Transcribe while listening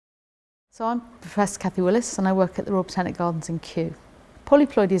So I'm Professor Cathy Willis and I work at the Royal Botanic Gardens in Kew.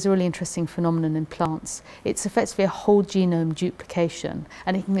 Polyploidy is a really interesting phenomenon in plants. It's effectively a whole genome duplication,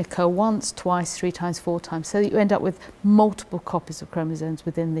 and it can occur once, twice, 3 times, 4 times, so that you end up with multiple copies of chromosomes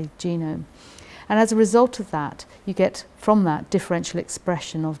within the genome. And as a result of that, you get from that differential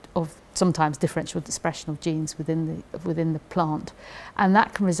expression of sometimes differential expression of genes within the plant. And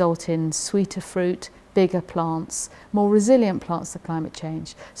that can result in sweeter fruit, bigger plants, more resilient plants to climate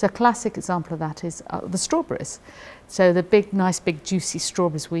change. So a classic example of that is the strawberries. So the big, nice, big, juicy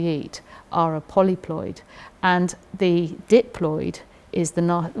strawberries we eat are a polyploid, and the diploid is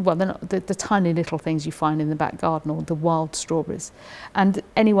the tiny little things you find in the back garden, or the wild strawberries. And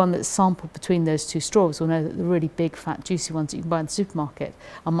anyone that's sampled between those two strawberries will know that the really big, fat, juicy ones that you can buy in the supermarket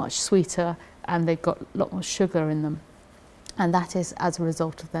are much sweeter and they've got a lot more sugar in them. And that is as a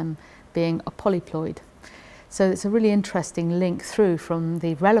result of them being a polyploid. So it's a really interesting link through from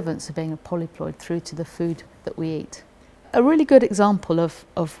the relevance of being a polyploid through to the food that we eat. A really good example of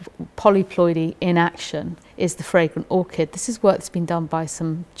polyploidy in action is the fragrant orchid. This is work that's been done by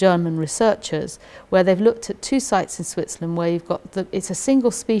some German researchers where they've looked at 2 sites in Switzerland where you've got it's a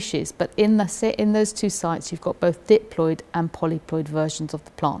single species, but in those 2 sites you've got both diploid and polyploid versions of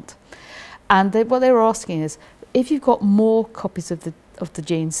the plant. And what they were asking is, if you've got more copies of the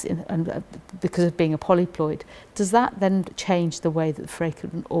genes because of being a polyploid, does that then change the way that the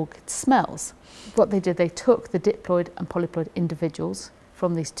fragrant orchid smells? What they did, they took the diploid and polyploid individuals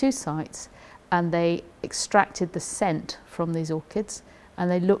from these 2 sites and they extracted the scent from these orchids,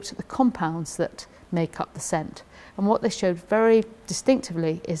 and they looked at the compounds that make up the scent. And what they showed very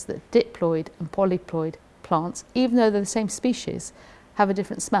distinctively is that diploid and polyploid plants, even though they're the same species, have a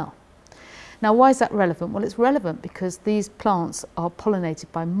different smell. Now, why is that relevant? Well, it's relevant because these plants are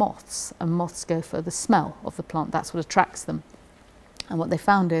pollinated by moths, and moths go for the smell of the plant. That's what attracts them. And what they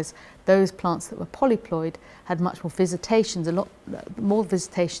found is those plants that were polyploid had much more visitations, a lot more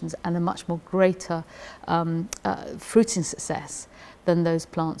visitations, and a much more greater fruiting success than those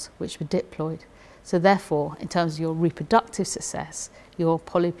plants which were diploid. So therefore, in terms of your reproductive success, your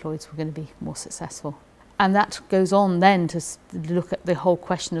polyploids were going to be more successful. And that goes on then to look at the whole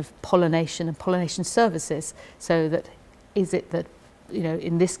question of pollination and pollination services. So that is it that, you know,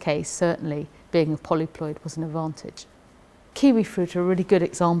 in this case, certainly being a polyploid was an advantage. Kiwi fruit are a really good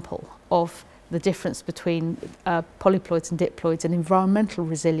example of the difference between polyploids and diploids and environmental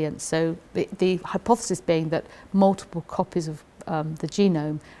resilience. So the hypothesis being that multiple copies of the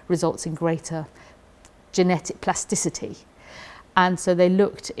genome results in greater genetic plasticity. And so they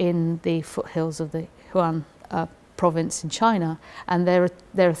looked in the foothills of the Hunan province in China, and there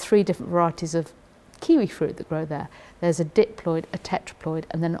are 3 different varieties of kiwi fruit that grow there. There's a diploid, a tetraploid,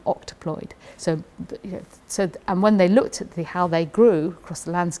 and then an octoploid. So, and when they looked at how they grew across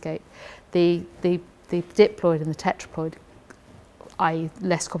the landscape, the diploid and the tetraploid, i.e.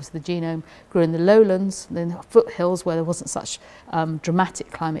 less copies of the genome, grew in the lowlands, then the foothills where there wasn't such dramatic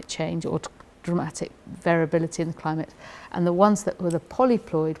climate change or dramatic variability in the climate, and the ones that were the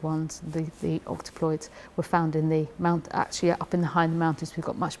polyploid ones, the octoploids, were found in the actually up in the high mountains. We've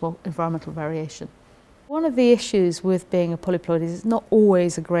got much more environmental variation. One of the issues with being a polyploid is it's not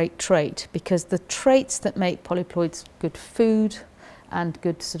always a great trait, because the traits that make polyploids good food and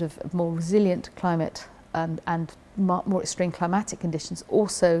good sort of more resilient climate and more extreme climatic conditions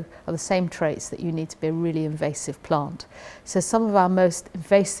also are the same traits that you need to be a really invasive plant. So some of our most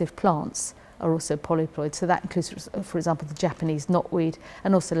invasive plants are also polyploid. So that includes, for example, the Japanese knotweed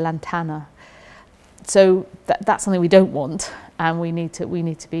and also lantana. So that's something we don't want, and we need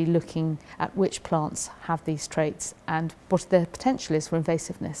to be looking at which plants have these traits and what their potential is for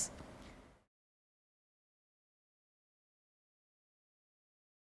invasiveness.